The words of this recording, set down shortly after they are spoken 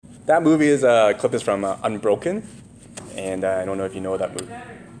That movie is clip is from Unbroken, and I don't know if you know that movie.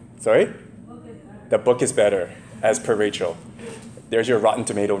 Sorry? The book is better, as per Rachel. There's your Rotten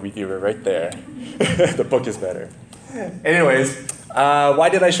Tomato reviewer right there. The book is better. Anyways, why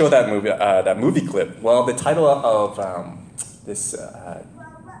did I show that movie clip? Well, the title of this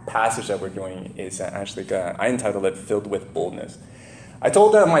passage that we're doing is actually, I entitled it "Filled with Boldness." I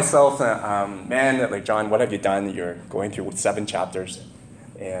told myself, man, like, John, what have you done? You're going through 7 chapters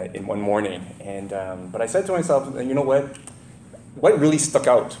in one morning. But I said to myself, you know what? What really stuck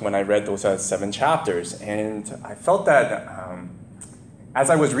out when I read those 7 chapters? And I felt that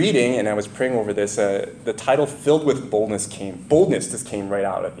as I was reading and I was praying over this, the title "Filled with Boldness" just came right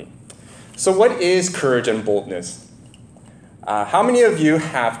out of me. So what is courage and boldness? How many of you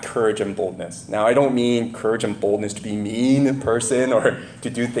have courage and boldness? Now, I don't mean courage and boldness to be mean in person or to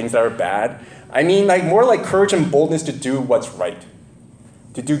do things that are bad. I mean more like courage and boldness to do what's right,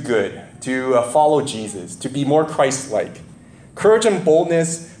 to do good, to follow Jesus, to be more Christ-like. Courage and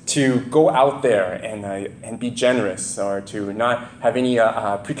boldness to go out there and be generous, or to not have any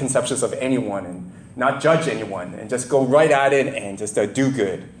preconceptions of anyone and not judge anyone and just go right at it and just do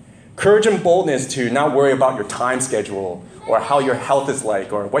good. Courage and boldness to not worry about your time schedule or how your health is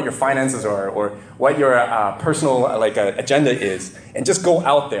like or what your finances are or what your personal agenda is, and just go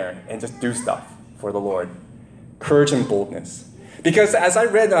out there and just do stuff for the Lord. Courage and boldness. Because as I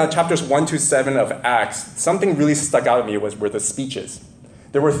read chapters 1 to 7 of Acts, something really stuck out at me were the speeches.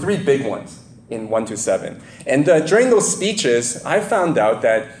 There were 3 big ones in 1 to 7. And during those speeches, I found out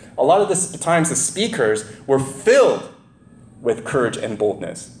that a lot of the times the speakers were filled with courage and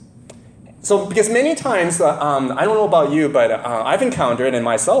boldness. So, because many times, I don't know about you, but I've encountered, and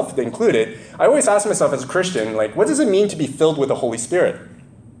myself included, I always ask myself as a Christian, what does it mean to be filled with the Holy Spirit?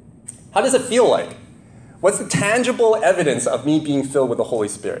 How does it feel like? What's the tangible evidence of me being filled with the Holy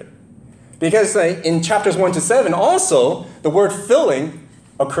Spirit? Because in chapters 1 to 7, also, the word filling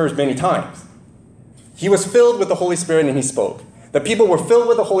occurs many times. He was filled with the Holy Spirit and he spoke. The people were filled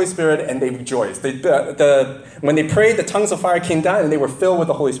with the Holy Spirit and they rejoiced. When they prayed, the tongues of fire came down and they were filled with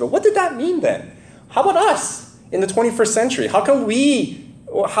the Holy Spirit. What did that mean then? How about us in the 21st century? How do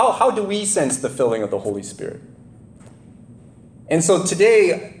we sense the filling of the Holy Spirit? And so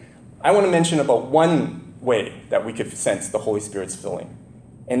today, I want to mention about one way that we could sense the Holy Spirit's filling.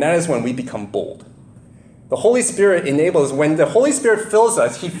 And that is when we become bold. The Holy Spirit enables, when the Holy Spirit fills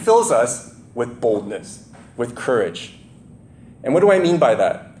us, he fills us with boldness, with courage. And what do I mean by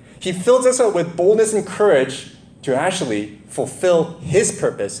that? He fills us up with boldness and courage to actually fulfill his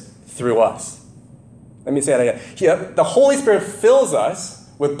purpose through us. Let me say that again. The Holy Spirit fills us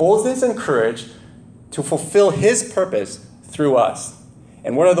with boldness and courage to fulfill his purpose through us.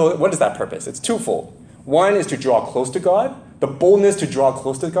 And what is that purpose? It's twofold. One is to draw close to God, the boldness to draw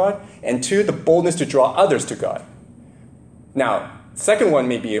close to God, and 2, the boldness to draw others to God. Now, second one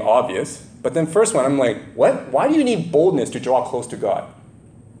may be obvious, but then first one, I'm like, what? Why do you need boldness to draw close to God?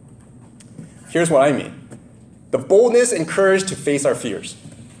 Here's what I mean. The boldness and courage to face our fears.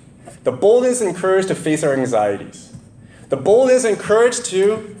 The boldness and courage to face our anxieties. The boldness and courage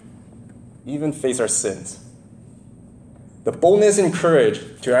to even face our sins. The boldness and courage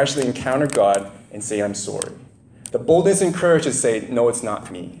to actually encounter God and say, I'm sorry. The boldness and courage to say, no, it's not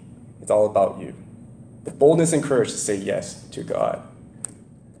me. It's all about you. The boldness and courage to say yes to God.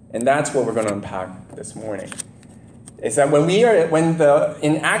 And that's what we're going to unpack this morning. Is that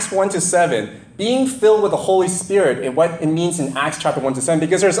in Acts 1 to 7, being filled with the Holy Spirit, and what it means in Acts chapter 1 to 7,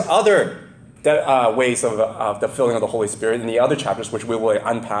 because there's other ways of the filling of the Holy Spirit in the other chapters, which we will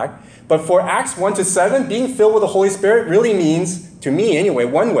unpack. But for Acts 1 to 7, being filled with the Holy Spirit really means, to me anyway,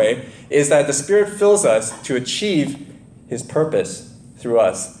 one way, is that the Spirit fills us to achieve his purpose through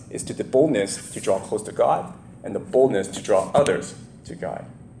us, is to the boldness to draw close to God, and the boldness to draw others to God.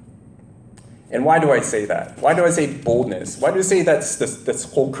 And why do I say that? Why do I say boldness? Why do I say that's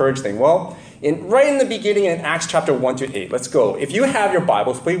this whole courage thing? Well, right in the beginning in Acts chapter 1 to 8, let's go. If you have your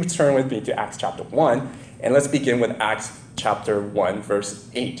Bibles, please turn with me to Acts chapter 1, and let's begin with Acts chapter 1, verse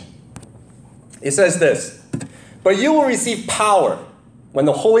 8. It says this, "But you will receive power when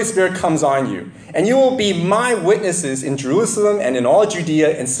the Holy Spirit comes on you, and you will be my witnesses in Jerusalem and in all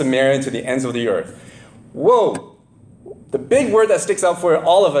Judea and Samaria and to the ends of the earth." Whoa! The big word that sticks out for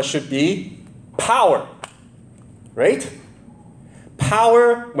all of us should be power, right?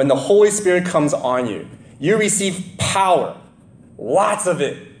 Power when the Holy Spirit comes on you. You receive power, lots of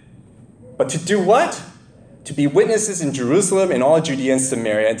it. But to do what? To be witnesses in Jerusalem and all Judea and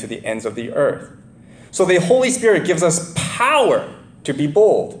Samaria and to the ends of the earth. So the Holy Spirit gives us power to be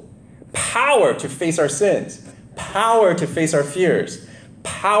bold, power to face our sins, power to face our fears,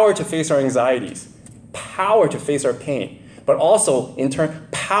 power to face our anxieties, power to face our pain, but also, in turn,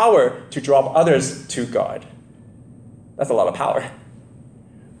 power to draw others to God. That's a lot of power.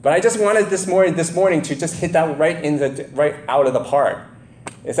 But I just wanted this morning to just hit that right out of the park.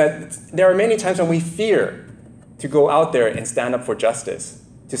 Is that there are many times when we fear to go out there and stand up for justice,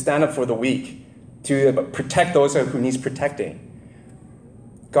 to stand up for the weak, to protect those who needs protecting.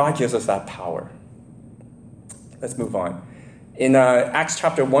 God gives us that power. Let's move on. In Acts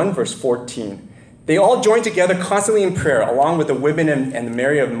chapter 1, verse 14, they all joined together constantly in prayer, along with the women and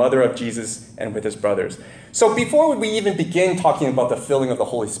Mary, mother of Jesus, and with his brothers. So before we even begin talking about the filling of the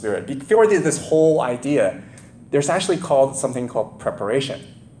Holy Spirit, before this whole idea, there's actually something called preparation.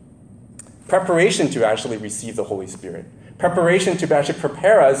 Preparation to actually receive the Holy Spirit. Preparation to actually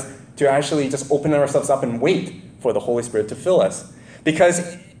prepare us to actually just open ourselves up and wait for the Holy Spirit to fill us.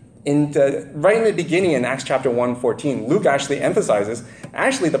 Because right in the beginning in Acts chapter 1:14, Luke actually emphasizes,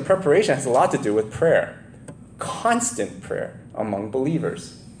 actually the preparation has a lot to do with prayer. Constant prayer among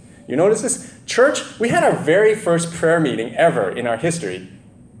believers. You notice this? Church, we had our very first prayer meeting ever in our history,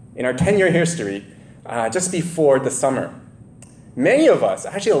 in our 10-year history, just before the summer. Many of us,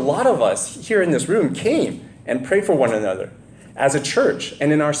 actually a lot of us here in this room came and prayed for one another as a church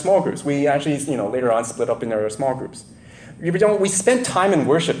and in our small groups. We actually, later on split up in our small groups. We spent time in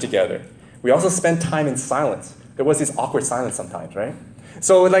worship together. We also spent time in silence. There was this awkward silence sometimes, right?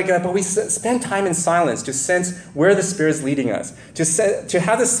 So but we spend time in silence to sense where the Spirit is leading us, to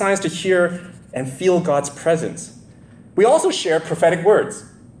have the silence to hear and feel God's presence. We also share prophetic words.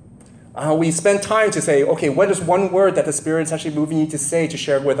 We spend time to say, okay, what is one word that the Spirit is actually moving you to say to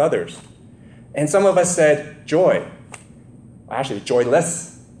share with others? And some of us said joy. Actually,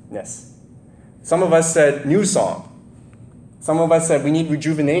 joylessness. Some of us said new song. Some of us said we need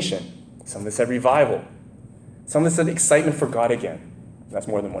rejuvenation. Some of us said revival. Some of us said excitement for God again. That's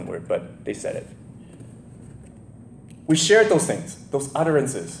more than one word, but they said it. We shared those things, those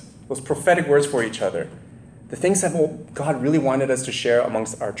utterances, those prophetic words for each other, the things that God really wanted us to share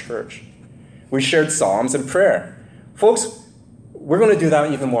amongst our church. We shared psalms and prayer. Folks, we're going to do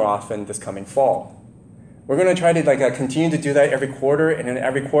that even more often this coming fall. We're going to try to continue to do that every quarter, and then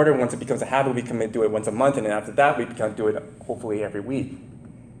every quarter, once it becomes a habit, we can do it once a month, and then after that, we can do it hopefully every week.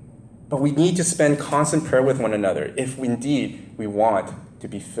 But we need to spend constant prayer with one another if indeed we want to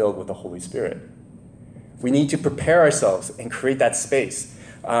be filled with the Holy Spirit. We need to prepare ourselves and create that space.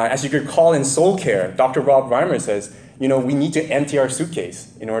 As you could recall in Soul Care, Dr. Rob Reimer says, we need to empty our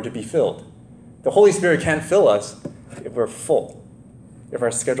suitcase in order to be filled. The Holy Spirit can't fill us if we're full, if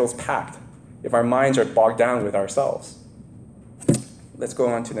our schedule's packed, if our minds are bogged down with ourselves. Let's go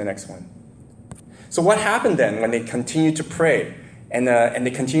on to the next one. So what happened then when they continued to pray and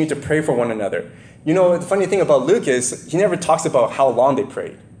they continued to pray for one another? The funny thing about Luke is he never talks about how long they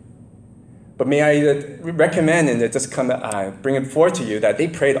prayed. But may I recommend and just bring it forth to you that they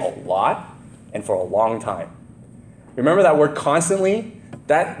prayed a lot and for a long time. Remember that word constantly?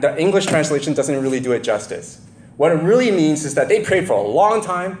 The English translation doesn't really do it justice. What it really means is that they prayed for a long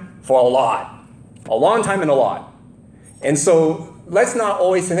time, for a lot. A long time and a lot. And so let's not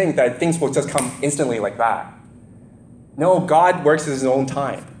always think that things will just come instantly like that. No, God works at his own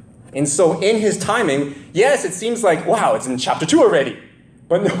time. And so in his timing, yes, it seems like, wow, it's in chapter 2 already.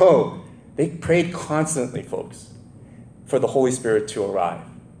 But no, they prayed constantly, folks, for the Holy Spirit to arrive.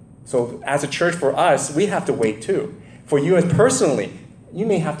 So as a church, for us, we have to wait too. For you as personally, you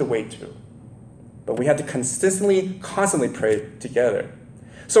may have to wait too. But we have to constantly pray together.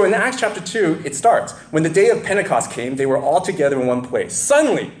 So in Acts chapter 2, it starts. When the day of Pentecost came, they were all together in one place.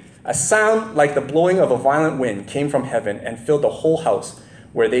 Suddenly, a sound like the blowing of a violent wind came from heaven and filled the whole house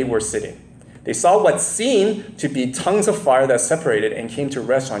where they were sitting. They saw what seemed to be tongues of fire that separated and came to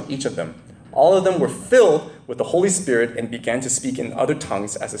rest on each of them. All of them were filled with the Holy Spirit and began to speak in other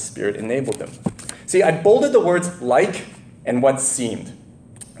tongues as the Spirit enabled them. See, I bolded the words like and what seemed.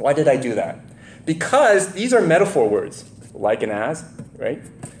 Why did I do that? Because these are metaphor words, like and as, right?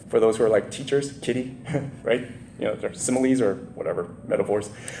 For those who are like teachers, kitty, right? They're similes or whatever, metaphors.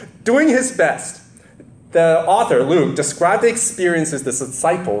 Doing his best, the author, Luke, described the experiences the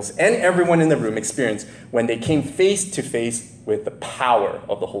disciples and everyone in the room experienced when they came face to face with the power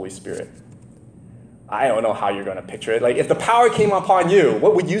of the Holy Spirit. I don't know how you're going to picture it. If the power came upon you,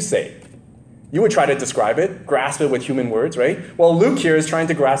 what would you say? You would try to describe it, grasp it with human words, right? Well, Luke here is trying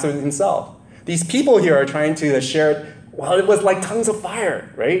to grasp it himself. These people here are trying to share it. Well, it was like tongues of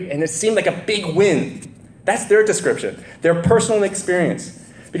fire, right? And it seemed like a big wind. That's their description, their personal experience.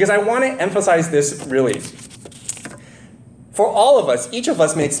 Because I want to emphasize this really. For all of us, each of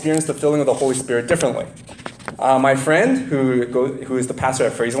us may experience the filling of the Holy Spirit differently. My friend, who is the pastor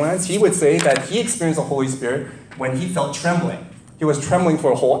at Fraserlands, he would say that he experienced the Holy Spirit when he felt trembling. He was trembling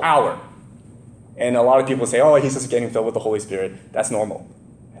for a whole hour. And a lot of people say, oh, he's just getting filled with the Holy Spirit. That's normal.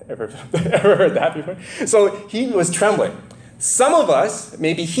 Ever heard that before? So he was trembling. Some of us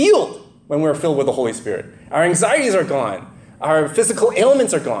may be healed when we're filled with the Holy Spirit. Our anxieties are gone. Our physical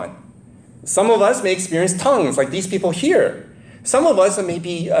ailments are gone. Some of us may experience tongues like these people here. Some of us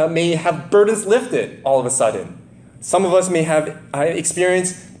may have burdens lifted all of a sudden. Some of us may have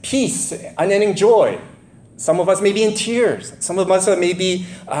experienced peace, unending joy. Some of us may be in tears. Some of us may be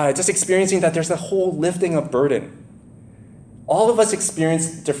just experiencing that there's a whole lifting of burden. All of us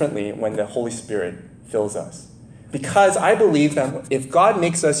experience differently when the Holy Spirit fills us. Because I believe that if God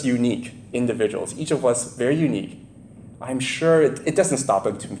makes us unique individuals, each of us very unique, I'm sure it doesn't stop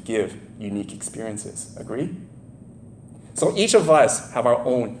him to give unique experiences. Agree? So each of us have our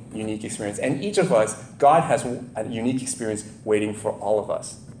own unique experience. And each of us, God has a unique experience waiting for all of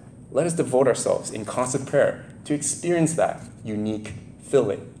us. Let us devote ourselves in constant prayer to experience that unique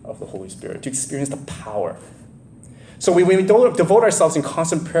filling of the Holy Spirit, to experience the power. So when we devote ourselves in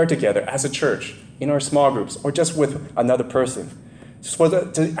constant prayer together as a church, in our small groups, or just with another person, just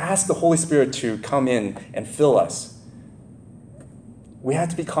to ask the Holy Spirit to come in and fill us, we have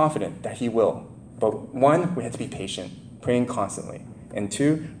to be confident that he will. But one, we have to be patient, praying constantly. And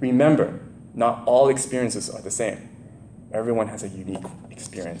two, remember, not all experiences are the same. Everyone has a unique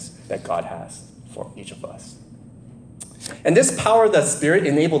experience that God has for each of us. And this power of the Spirit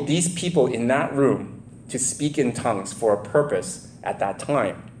enabled these people in that room to speak in tongues for a purpose at that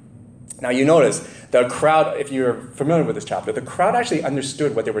time. Now you notice the crowd, if you're familiar with this chapter, the crowd actually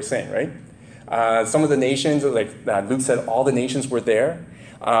understood what they were saying, right? Some of the nations, like Luke said, all the nations were there.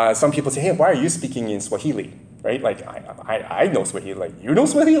 Some people say, hey, why are you speaking in Swahili? Right? Like, I know Swahili. Like, you know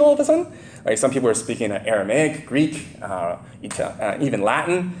Swahili all of a sudden? Like, some people are speaking Aramaic, Greek, even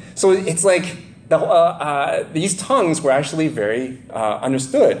Latin. So it's like these tongues were actually very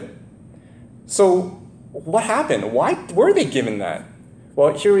understood. So what happened? Why were they given that?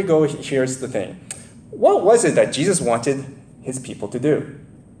 Well, here we go. Here's the thing. What was it that Jesus wanted his people to do?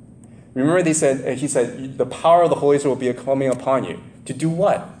 Remember he said, the power of the Holy Spirit will be coming upon you. To do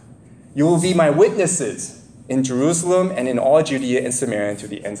what? You will be my witnesses in Jerusalem and in all Judea and Samaria and to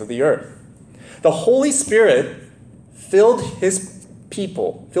the ends of the earth. The Holy Spirit filled his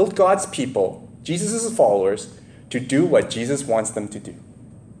people, filled God's people, Jesus' followers, to do what Jesus wants them to do.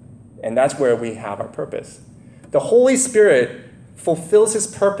 And that's where we have our purpose. The Holy Spirit fulfills his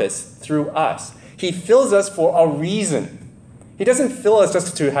purpose through us. He fills us for a reason. He doesn't fill us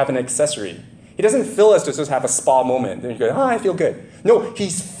just to have an accessory. He doesn't fill us to just have a spa moment. Then you go, oh, I feel good. No, he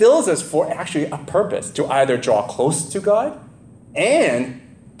fills us for actually a purpose, to either draw close to God and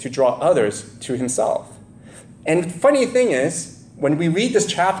to draw others to himself. And the funny thing is, when we read this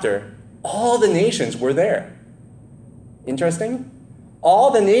chapter, all the nations were there. Interesting? All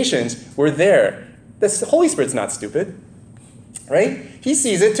the nations were there. The Holy Spirit's not stupid, right? He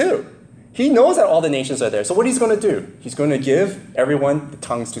sees it too. He knows that all the nations are there. So what he's going to do? He's going to give everyone the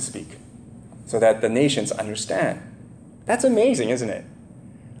tongues to speak so that the nations understand. That's amazing, isn't it?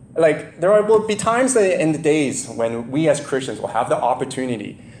 Like, will be times in the days when we as Christians will have the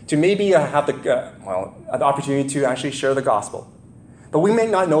opportunity to maybe have the opportunity to actually share the gospel. But we may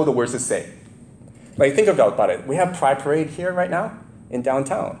not know the words to say. Like, think about it. We have Pride Parade here right now in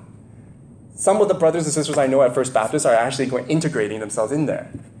downtown. Some of the brothers and sisters I know at First Baptist are actually integrating themselves in there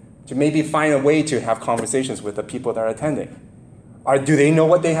to maybe find a way to have conversations with the people that are attending. Do they know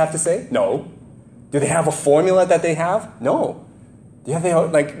what they have to say? No. Do they have a formula that they have? No.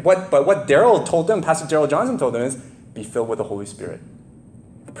 What Daryl told them, Pastor Daryl Johnson told them is, be filled with the Holy Spirit.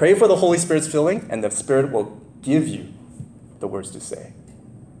 Pray for the Holy Spirit's filling, and the Spirit will give you the words to say.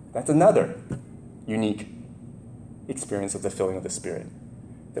 That's another unique experience of the filling of the Spirit.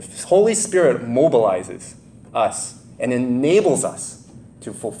 The Holy Spirit mobilizes us and enables us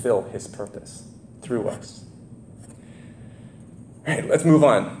to fulfill his purpose through us. All right, let's move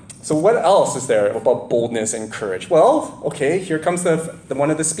on. So what else is there about boldness and courage? Well, okay, here comes one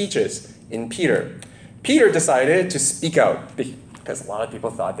of the speeches in Peter. Peter decided to speak out because a lot of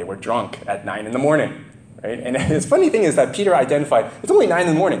people thought they were drunk at 9 in the morning. Right? And the funny thing is that Peter identified, it's only 9 in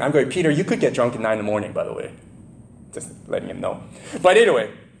the morning. I'm going, Peter, you could get drunk at 9 in the morning, by the way. Just letting him know. But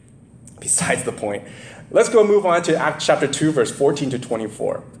anyway, besides the point, let's go move on to Acts chapter 2, verse 14 to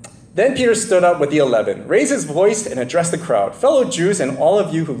 24. Then Peter stood up with the 11, raised his voice, and addressed the crowd, fellow Jews and all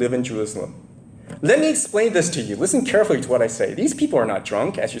of you who live in Jerusalem. Let me explain this to you. Listen carefully to what I say. These people are not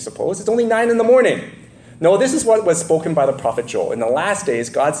drunk, as you suppose. It's only 9 in the morning. No, this is what was spoken by the prophet Joel. In the last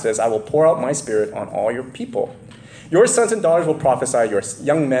days, God says, I will pour out my spirit on all your people. Your sons and daughters will prophesy, your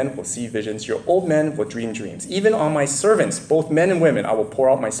young men will see visions, your old men will dream dreams. Even on my servants, both men and women, I will pour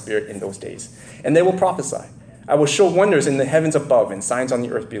out my spirit in those days, and they will prophesy. I will show wonders in the heavens above and signs on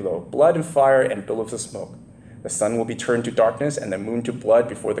the earth below, blood and fire and billows of smoke. The sun will be turned to darkness and the moon to blood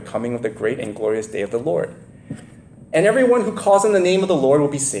before the coming of the great and glorious day of the Lord. And everyone who calls on the name of the Lord will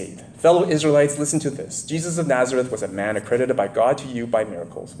be saved. Fellow Israelites, listen to this. Jesus of Nazareth was a man accredited by God to you by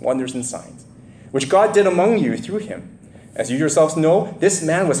miracles, wonders, and signs, which God did among you through him. As you yourselves know, this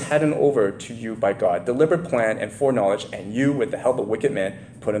man was handed over to you by God, deliberate plan and foreknowledge, and you, with the help of wicked men,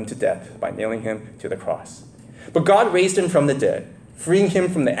 put him to death by nailing him to the cross. But God raised him from the dead, freeing him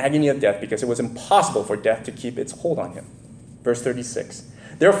from the agony of death because it was impossible for death to keep its hold on him. Verse 36.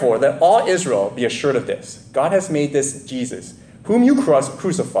 Therefore, let all Israel be assured of this. God has made this Jesus, whom you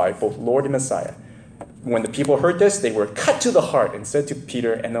crucified, both Lord and Messiah. When the people heard this, they were cut to the heart and said to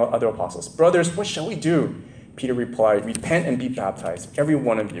Peter and the other apostles, Brothers, what shall we do? Peter replied, Repent and be baptized, every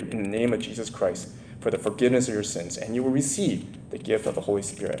one of you, in the name of Jesus Christ, for the forgiveness of your sins, and you will receive the gift of the Holy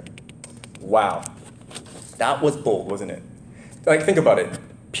Spirit. Wow. That was bold, wasn't it? Like, think about it.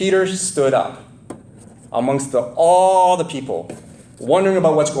 Peter stood up amongst all the people, wondering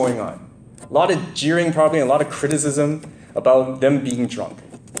about what's going on. A lot of jeering, probably, and a lot of criticism about them being drunk.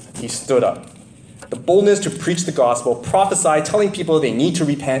 He stood up. The boldness to preach the gospel, prophesy, telling people they need to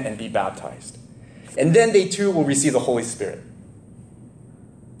repent and be baptized. And then they too will receive the Holy Spirit.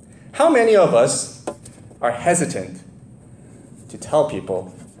 How many of us are hesitant to tell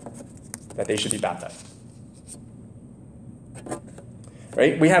people that they should be baptized?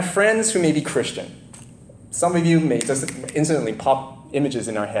 Right? We have friends who may be Christian. Some of you may just instantly pop images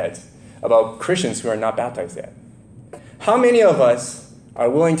in our heads about Christians who are not baptized yet. How many of us are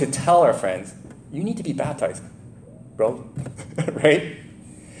willing to tell our friends, you need to be baptized, bro? Right?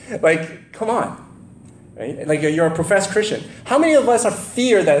 Like, come on. Right? Like, you're a professed Christian. How many of us are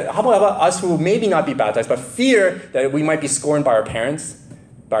fear that, how about us who maybe not be baptized, but fear that we might be scorned by our parents,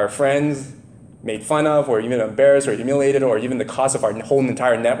 by our friends, made fun of, or even embarrassed or humiliated, or even the cost of our whole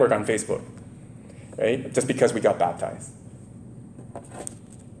entire network on Facebook, right? Just because we got baptized.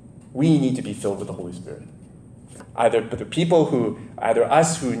 We need to be filled with the Holy Spirit. Either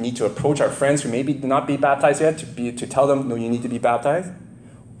us who need to approach our friends who maybe not be baptized yet to tell them, no, you need to be baptized,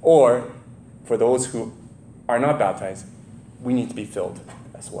 or for those who are not baptized, we need to be filled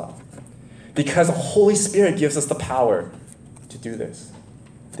as well. Because the Holy Spirit gives us the power to do this.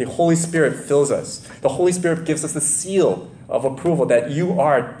 The Holy Spirit fills us. The Holy Spirit gives us the seal of approval that you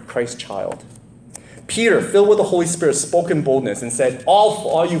are Christ's child. Peter, filled with the Holy Spirit, spoke in boldness and said,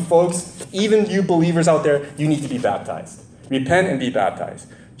 all you folks, even you believers out there, you need to be baptized. Repent and be baptized.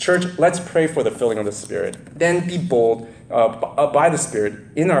 Church, let's pray for the filling of the Spirit. Then be bold by the Spirit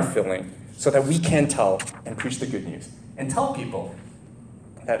in our filling so that we can tell and preach the good news. And tell people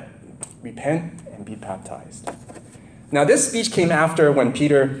that repent and be baptized. Now, this speech came after when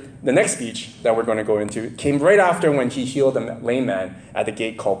Peter, the next speech that we're going to go into, came right after when he healed a lame man at the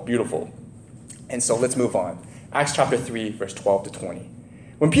gate called Beautiful. And so let's move on. Acts chapter 3, verse 12 to 20.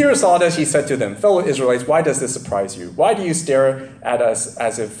 When Peter saw this, he said to them, Fellow Israelites, why does this surprise you? Why do you stare at us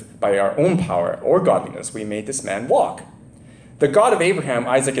as if by our own power or godliness we made this man walk? The God of Abraham,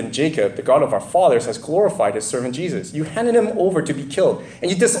 Isaac, and Jacob, the God of our fathers, has glorified his servant Jesus. You handed him over to be killed, and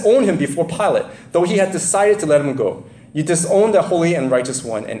you disowned him before Pilate, though he had decided to let him go. You disowned the holy and righteous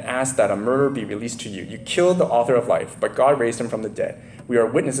one and asked that a murderer be released to you. You killed the author of life, but God raised him from the dead. We are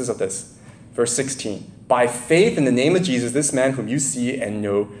witnesses of this. Verse 16, by faith in the name of Jesus, this man whom you see and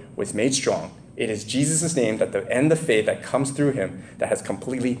know was made strong. It is Jesus' name and the faith that comes through him that has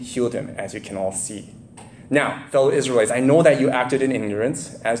completely healed him, as you can all see. Now, fellow Israelites, I know that you acted in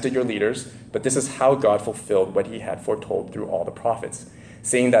ignorance, as did your leaders, but this is how God fulfilled what he had foretold through all the prophets,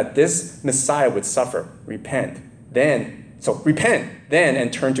 saying that this Messiah would suffer. Repent then,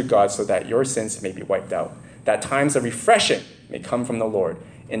 and turn to God so that your sins may be wiped out, that times of refreshing may come from the Lord,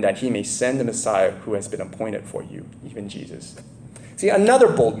 and that he may send the Messiah who has been appointed for you, even Jesus. See, another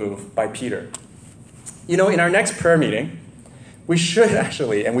bold move by Peter. In our next prayer meeting, we should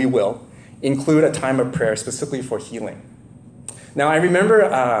actually, and we will, include a time of prayer specifically for healing. Now, I remember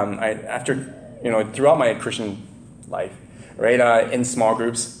throughout my Christian life, right, in small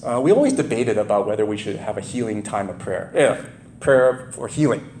groups, we always debated about whether we should have a healing time of prayer. Yeah, prayer for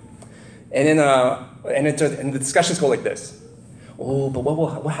healing. And the discussions go like this. Oh, but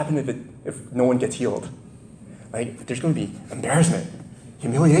what happens if no one gets healed? Like, there's going to be embarrassment,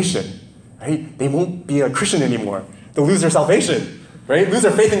 humiliation, right? They won't be a Christian anymore. They'll lose their salvation, right? Lose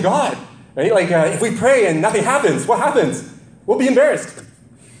their faith in God. right? Like if we pray and nothing happens, what happens? We'll be embarrassed.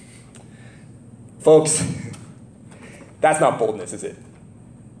 Folks, that's not boldness, is it?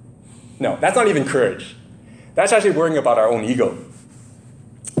 No, that's not even courage. That's actually worrying about our own ego,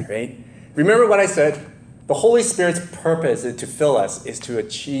 right? Remember what I said? The Holy Spirit's purpose to fill us is to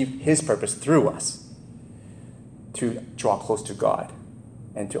achieve his purpose through us, to draw close to God,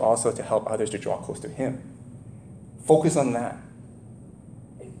 and to also to help others to draw close to him. Focus on that.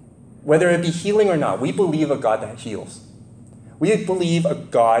 Whether it be healing or not, we believe a God that heals. We believe a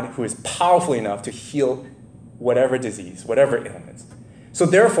God who is powerful enough to heal whatever disease, whatever ailments. So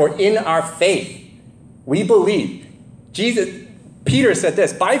therefore, in our faith, we believe. Peter said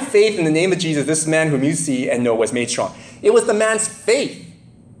this, by faith in the name of Jesus, this man whom you see and know was made strong. It was the man's faith,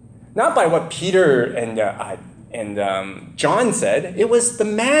 not by what Peter and John said. It was the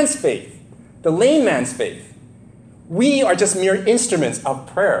man's faith, the lame man's faith. We are just mere instruments of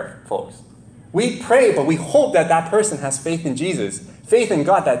prayer, folks. We pray, but we hope that that person has faith in Jesus, faith in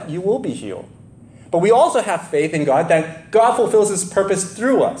God that you will be healed. But we also have faith in God that God fulfills his purpose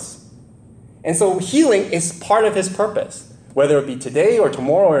through us. And so healing is part of his purpose. Whether it be today or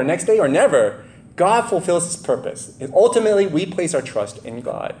tomorrow or next day or never, God fulfills his purpose. And ultimately, we place our trust in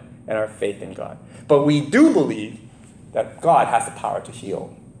God and our faith in God. But we do believe that God has the power to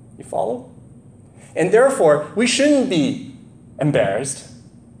heal. You follow? And therefore, we shouldn't be embarrassed,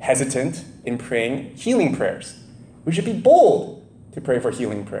 hesitant in praying healing prayers. We should be bold to pray for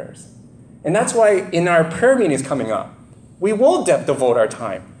healing prayers. And that's why in our prayer meetings coming up, we will devote our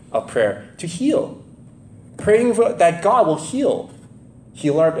time of prayer to heal. Praying that God will heal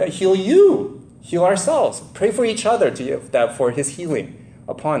you, heal ourselves. Pray for each other for his healing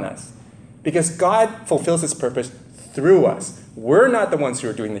upon us. Because God fulfills his purpose through us. We're not the ones who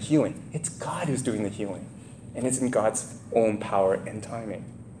are doing the healing. It's God who's doing the healing. And it's in God's own power and timing.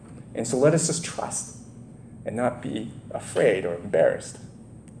 And so let us just trust and not be afraid or embarrassed.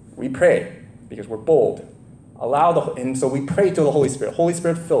 We pray because we're bold. And so we pray to the Holy Spirit. Holy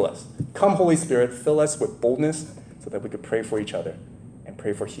Spirit, fill us. Come, Holy Spirit, fill us with boldness so that we could pray for each other and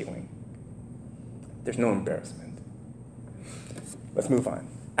pray for healing. There's no embarrassment. Let's move on.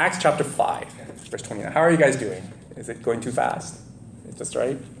 Acts chapter 5, verse 29. How are you guys doing? Is it going too fast? Is this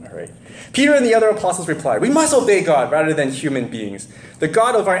right? All right. Peter and the other apostles replied, "We must obey God rather than human beings. The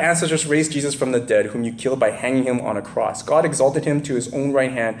God of our ancestors raised Jesus from the dead, whom you killed by hanging him on a cross. God exalted him to his own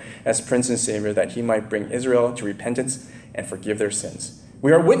right hand as Prince and Savior, that he might bring Israel to repentance and forgive their sins.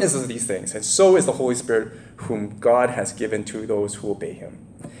 We are witnesses of these things, and so is the Holy Spirit, whom God has given to those who obey him."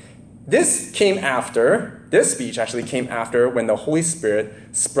 This speech actually came after when the Holy Spirit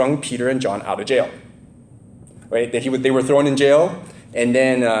sprung Peter and John out of jail. Right? They were thrown in jail, and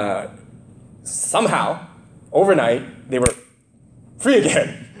then somehow, overnight, they were free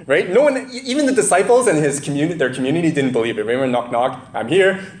again. Right? No one, even the disciples and their community didn't believe it. Remember, knock, knock, I'm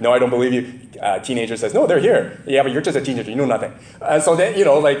here. No, I don't believe you. Teenager says, no, they're here. Yeah, but you're just a teenager. You know nothing. So then,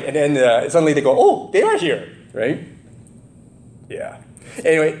 and then suddenly they go, oh, they are here. Right? Yeah.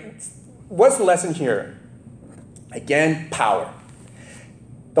 Anyway, what's the lesson here? Again, power.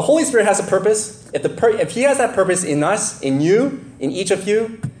 The Holy Spirit has a purpose. If he has that purpose in us, in you, in each of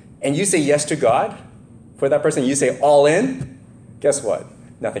you, and you say yes to God, for that person, you say all in, guess what?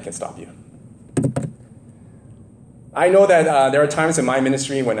 Nothing can stop you. I know that there are times in my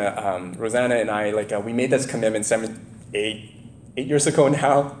ministry when Rosanna and I, we made this commitment 8 years ago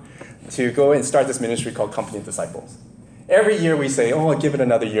now to go and start this ministry called Company of Disciples. Every year we say, oh, I'll give it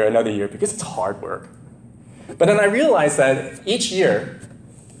another year, because it's hard work. But then I realized that each year,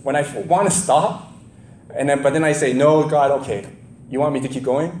 when I want to stop, but then I say, no, God, okay, you want me to keep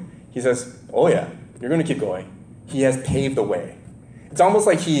going? He says, oh yeah, you're going to keep going. He has paved the way. It's almost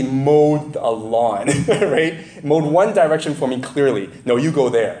like he mowed a lawn, right? Mowed one direction for me clearly. No, you go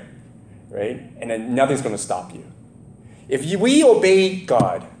there, right? And then nothing's going to stop you. If we obey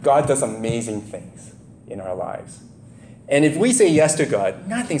God, God does amazing things in our lives. And if we say yes to God,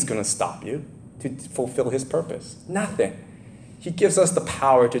 nothing's going to stop you to fulfill his purpose. Nothing. He gives us the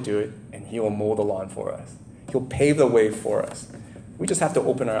power to do it, and he will mow the lawn for us. He'll pave the way for us. We just have to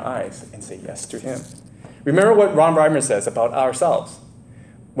open our eyes and say yes to him. Remember what Ron Reimer says about ourselves.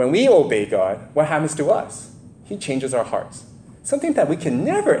 When we obey God, what happens to us? He changes our hearts. Something that we can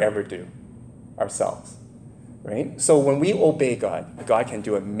never, ever do ourselves. Right? So when we obey God, God can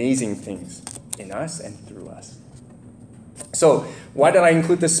do amazing things in us and through us. So why did I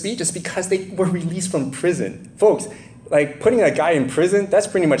include this speech? It's because they were released from prison. Folks, putting a guy in prison, that's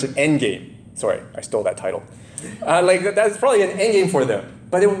pretty much an end game. Sorry, I stole that title. That's probably an end game for them.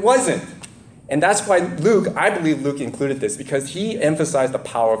 But it wasn't. And that's why I believe Luke included this, because he emphasized the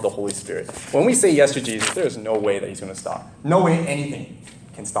power of the Holy Spirit. When we say yes to Jesus, there's no way that he's going to stop. No way anything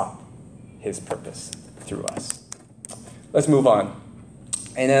can stop his purpose through us. Let's move on.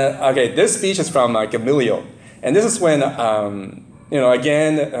 And this speech is from Gamaliel. And this is when,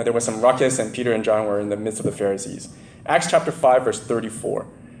 there was some ruckus and Peter and John were in the midst of the Pharisees. Acts chapter 5, verse 34.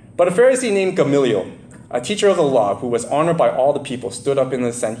 But a Pharisee named Gamaliel, a teacher of the law, who was honored by all the people, stood up in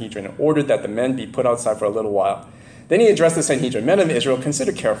the Sanhedrin and ordered that the men be put outside for a little while. Then he addressed the Sanhedrin, "Men of Israel,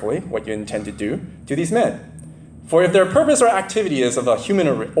 consider carefully what you intend to do to these men. For if their purpose or activity is of a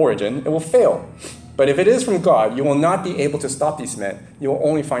human origin, it will fail. But if it is from God, you will not be able to stop these men. You will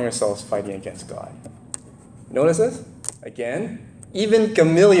only find yourselves fighting against God." Notice this? Again, even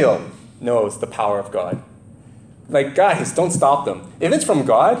Gamaliel knows the power of God. Like, guys, don't stop them. If it's from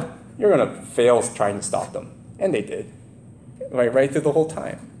God, you're going to fail trying to stop them. And they did. Right through the whole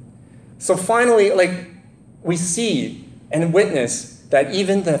time. So finally, we see and witness that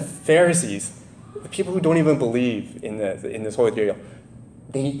even the Pharisees, the people who don't even believe in this Holy Grail,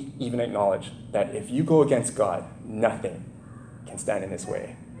 they even acknowledge that if you go against God, nothing can stand in his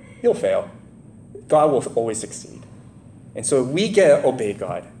way. He'll fail. God will always succeed. And so we get to obey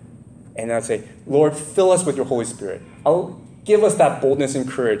God. And I'd say, "Lord, fill us with your Holy Spirit. Give us that boldness and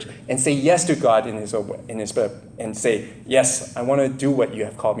courage and say yes to God in his and say, yes, I want to do what you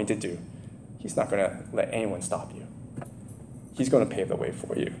have called me to do." He's not going to let anyone stop you. He's going to pave the way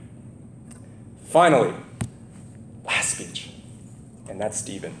for you. Finally, last speech, and that's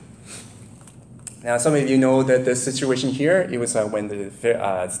Stephen. Now, some of you know that the situation here, it was when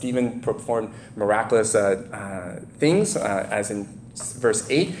Stephen performed miraculous things, as in verse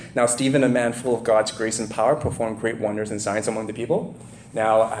 8. "Now Stephen, a man full of God's grace and power, performed great wonders and signs among the people."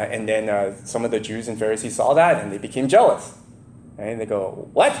 Now, and then some of the Jews and Pharisees saw that, and they became jealous. Right? And they go,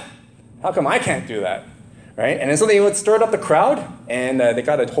 "What? How come I can't do that?" Right? And so they would stir up the crowd, and they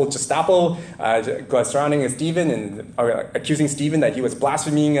got a whole Gestapo surrounding Stephen and accusing Stephen that he was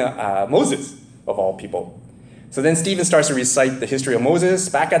blaspheming Moses, of all people. So then Stephen starts to recite the history of Moses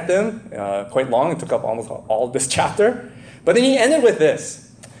back at them, quite long. It took up almost all of this chapter. But then he ended with this.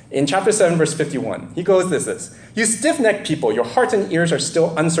 In chapter 7, verse 51, he goes this. "You stiff-necked people, your hearts and ears are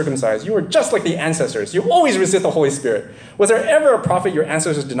still uncircumcised. You are just like the ancestors. You always resist the Holy Spirit. Was there ever a prophet your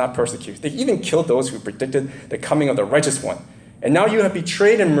ancestors did not persecute? They even killed those who predicted the coming of the righteous one. And now you have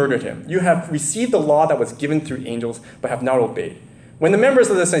betrayed and murdered him. You have received the law that was given through angels, but have not obeyed." When the members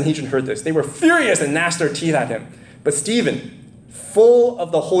of the Sanhedrin heard this, they were furious and gnashed their teeth at him. But Stephen, full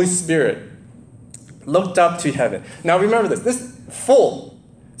of the Holy Spirit, looked up to heaven. Now remember this full.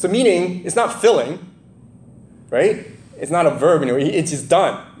 So meaning, it's not filling, right? It's not a verb, it's just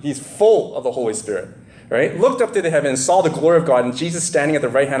done. He's full of the Holy Spirit, right? Looked up to the heaven and saw the glory of God and Jesus standing at the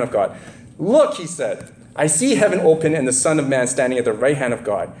right hand of God. "Look," he said, "I see heaven open and the Son of Man standing at the right hand of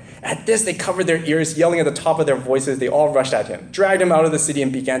God." At this, they covered their ears, yelling at the top of their voices. They all rushed at him, dragged him out of the city,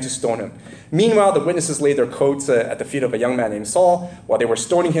 and began to stone him. Meanwhile, the witnesses laid their coats at the feet of a young man named Saul. While they were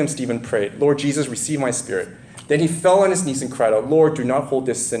stoning him, Stephen prayed, "Lord Jesus, receive my spirit." Then he fell on his knees and cried out, "Lord, do not hold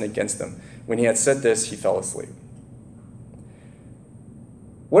this sin against them." When he had said this, he fell asleep.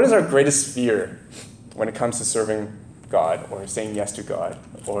 What is our greatest fear when it comes to serving God or saying yes to God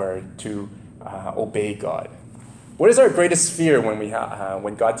or to obey God? What is our greatest fear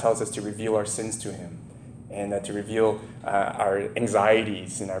when God tells us to reveal our sins to him and to reveal our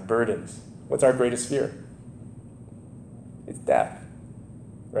anxieties and our burdens? What's our greatest fear? It's death,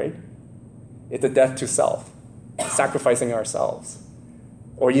 right? It's a death to self, sacrificing ourselves,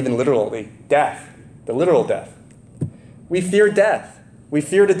 or even literally death, the literal death. We fear death. We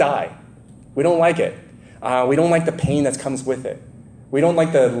fear to die. We don't like it. We don't like the pain that comes with it. We don't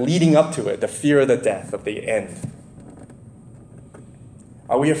like the leading up to it, the fear of the death, of the end.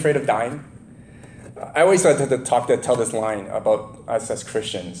 Are we afraid of dying? I always like to tell this line about us as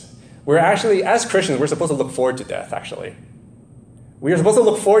Christians. We're actually, as Christians, we're supposed to look forward to death, actually. We are supposed to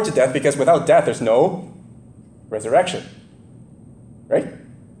look forward to death because without death, there's no resurrection, right?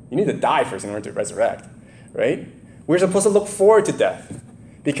 You need to die first in order to resurrect, right? We're supposed to look forward to death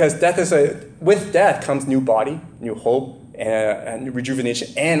because with death comes new body, new hope, and rejuvenation,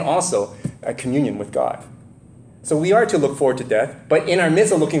 and also a communion with God. So we are to look forward to death, but in our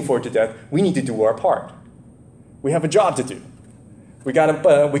midst of looking forward to death, we need to do our part. We have a job to do. We got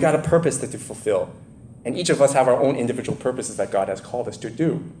a purpose to fulfill. And each of us have our own individual purposes that God has called us to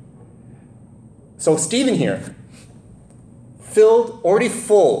do. So Stephen here, already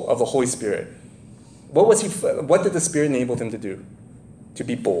full of the Holy Spirit, what did the Spirit enable him to do? To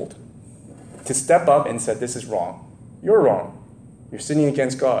be bold. To step up and say, "This is wrong. You're wrong. You're sinning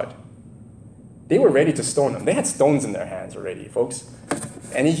against God." They were ready to stone him. They had stones in their hands already, folks.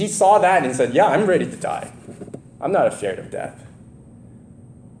 And he saw that and he said, yeah, I'm ready to die. I'm not afraid of death.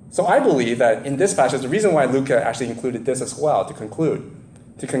 So I believe that in this passage, the reason why Luke actually included this as well to conclude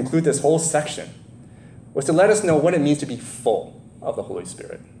this whole section, was to let us know what it means to be full of the Holy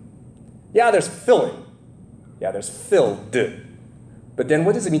Spirit. Yeah, there's filling. Yeah, there's filled. But then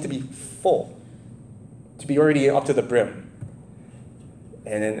what does it mean to be full? To be already up to the brim.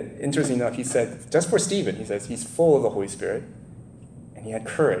 And then, interesting enough, he said, just for Stephen, he says he's full of the Holy Spirit, and he had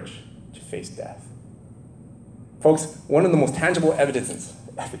courage to face death. Folks, one of the most tangible evidences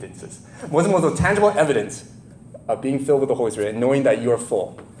of being filled with the Holy Spirit and knowing that you are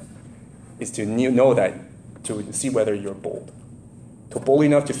full is to know that, to see whether you're bold. To bold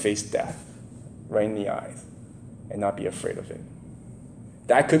enough to face death right in the eyes and not be afraid of it.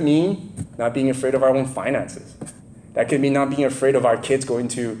 That could mean not being afraid of our own finances. That could mean not being afraid of our kids going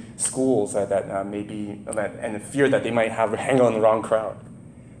to schools that may be, and the fear that they might hang on the wrong crowd.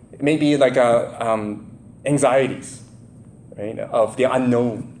 It may be like anxieties, right, of the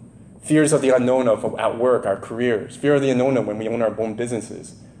unknown. Fears of the unknown of at work, our careers. Fear of the unknown of when we own our own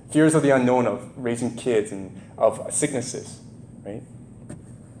businesses. Fears of the unknown of raising kids and of sicknesses, right?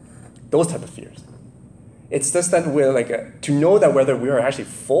 Those type of fears. It's just that we're to know that whether we are actually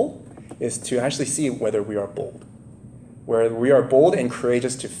full is to actually see whether we are bold. Where we are bold and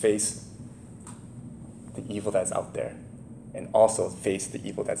courageous to face the evil that's out there and also face the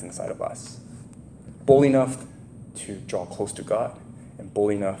evil that's inside of us. Bold enough to draw close to God and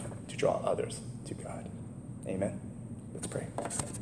bold enough to draw others to God. Amen. Let's pray.